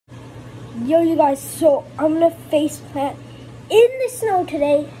Yo, you guys, so I'm gonna face plant in the snow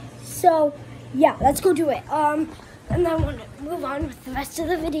today. So yeah, let's go do it. And then I want to move on with the rest of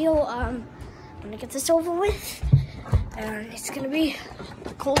the video. I'm gonna get this over with, and it's gonna be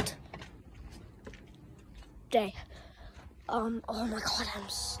a cold day. Oh my God,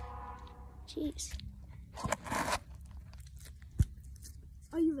 jeez.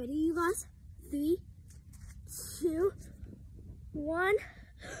 Are you ready, you guys? 3, 2, 1.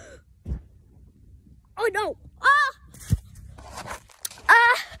 Oh no!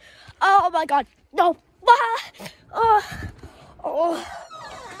 Oh my God! No! Oh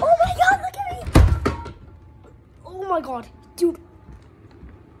my God! Look at me! Oh my God, dude!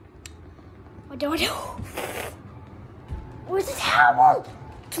 What do I do? Where's the towel?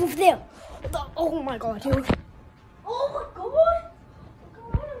 It's over there. Oh my God, dude! Oh my God!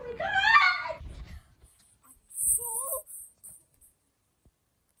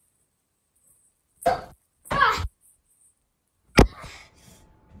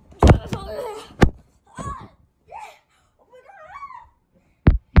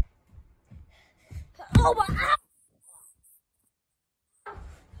 Oh my God!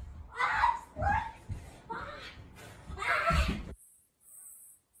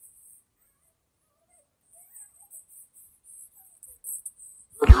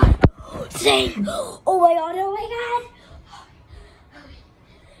 Same. Oh my God! Oh my God!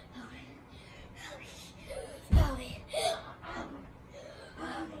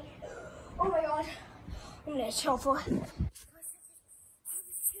 Oh my God! I'm gonna chill for.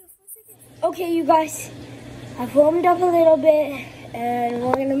 Okay, you guys, I've warmed up a little bit, and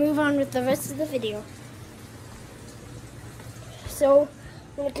we're gonna move on with the rest of the video. So,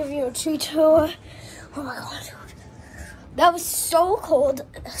 I'm gonna give you a tree tour. Oh my God, dude. That was so cold.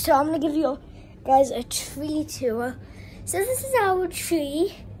 So I'm gonna give you guys a tree tour. So this is our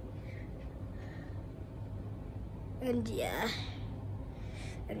tree. And yeah.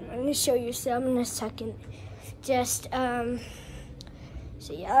 And I'm gonna show you some in a second. Just, so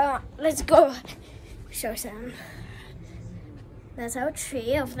yeah, let's go show some. That's our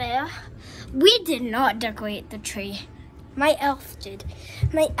tree over there. We did not decorate the tree. My elf did.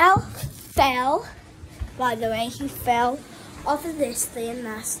 My elf fell. By the way, he fell off of this thing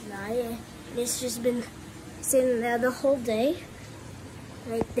last night. And it's just been sitting there the whole day.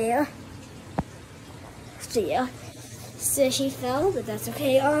 Right there. So yeah. So he fell, but that's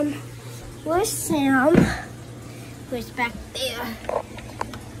okay. Where's Sam? Who's back there?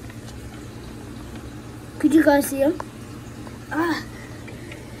 Could you guys see him?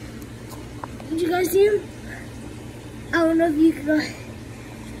 Could you guys see him? I don't know if you could.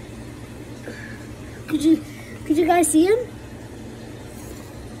 Could you guys see him?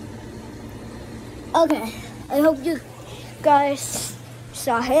 Okay, I hope you guys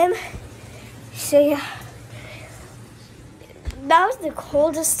saw him. So yeah, that was the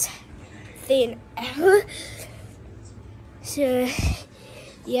coldest thing ever. So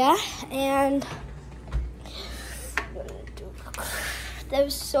yeah, and that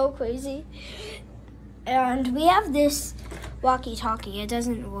was so crazy. And we have this walkie-talkie. It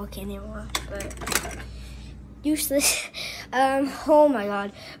doesn't work anymore, but useless. Oh my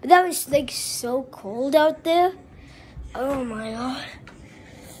God. But that was like so cold out there. Oh my God.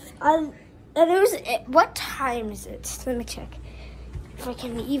 And it was, what time is it? Let me check. If I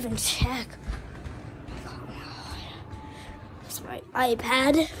can even check. Oh my God. It's my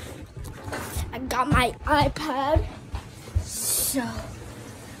iPad. I got my iPad. So,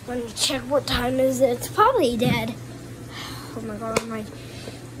 let me check what time is it. It's probably dead. Oh my God, on my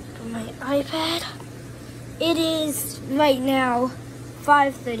iPad. It is right now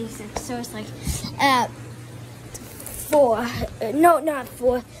 5:36, so it's like at 4. No, not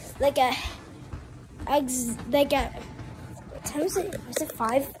 4. Like at what time is it? Is it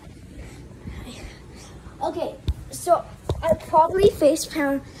 5? Okay, so I probably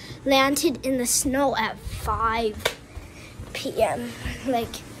facepalm landed in the snow at 5 p.m.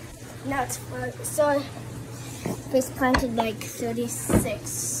 Like now it's 5. So I face planted like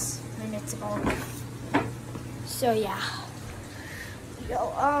 36 minutes ago. So yeah.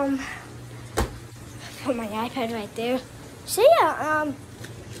 Yo, put my iPad right there. So yeah,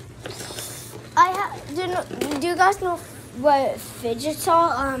 do you guys know what fidgets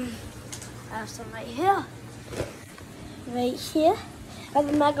are? I have some right here. Right here. I have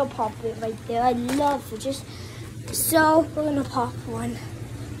a Mega Pop it right there. I love fidgets. So we're gonna pop one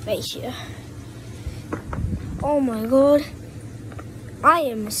right here. Oh my God. I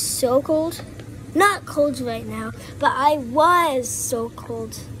am so cold. Not cold right now, but I was so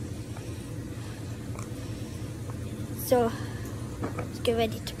cold. So let's get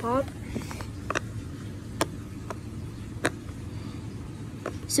ready to pop.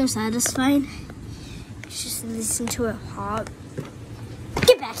 so satisfying. Just listen to it pop.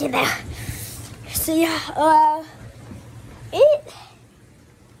 Get back in there. So yeah,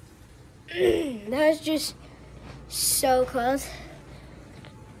 that was just so close.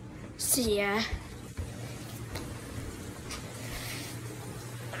 So yeah,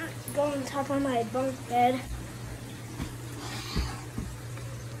 go on top of my bunk bed.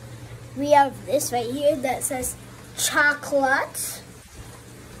 We have this right here that says chocolate.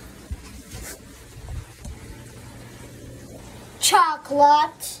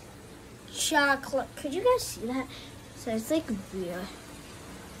 Chocolate. Chocolate. Could you guys see that? So it's like weird.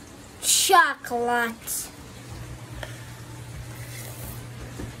 Chocolate.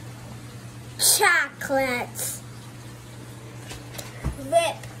 Chocolate.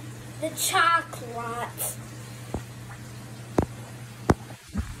 Rip the chocolate.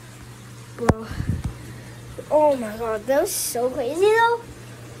 Bro. Oh my god, that was so crazy though.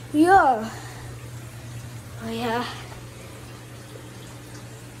 Yeah. Oh yeah.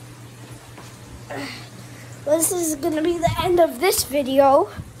 Well, this is gonna be the end of this video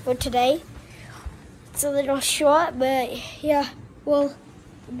for today. It's a little short, but yeah. Well,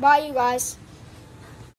 bye you guys.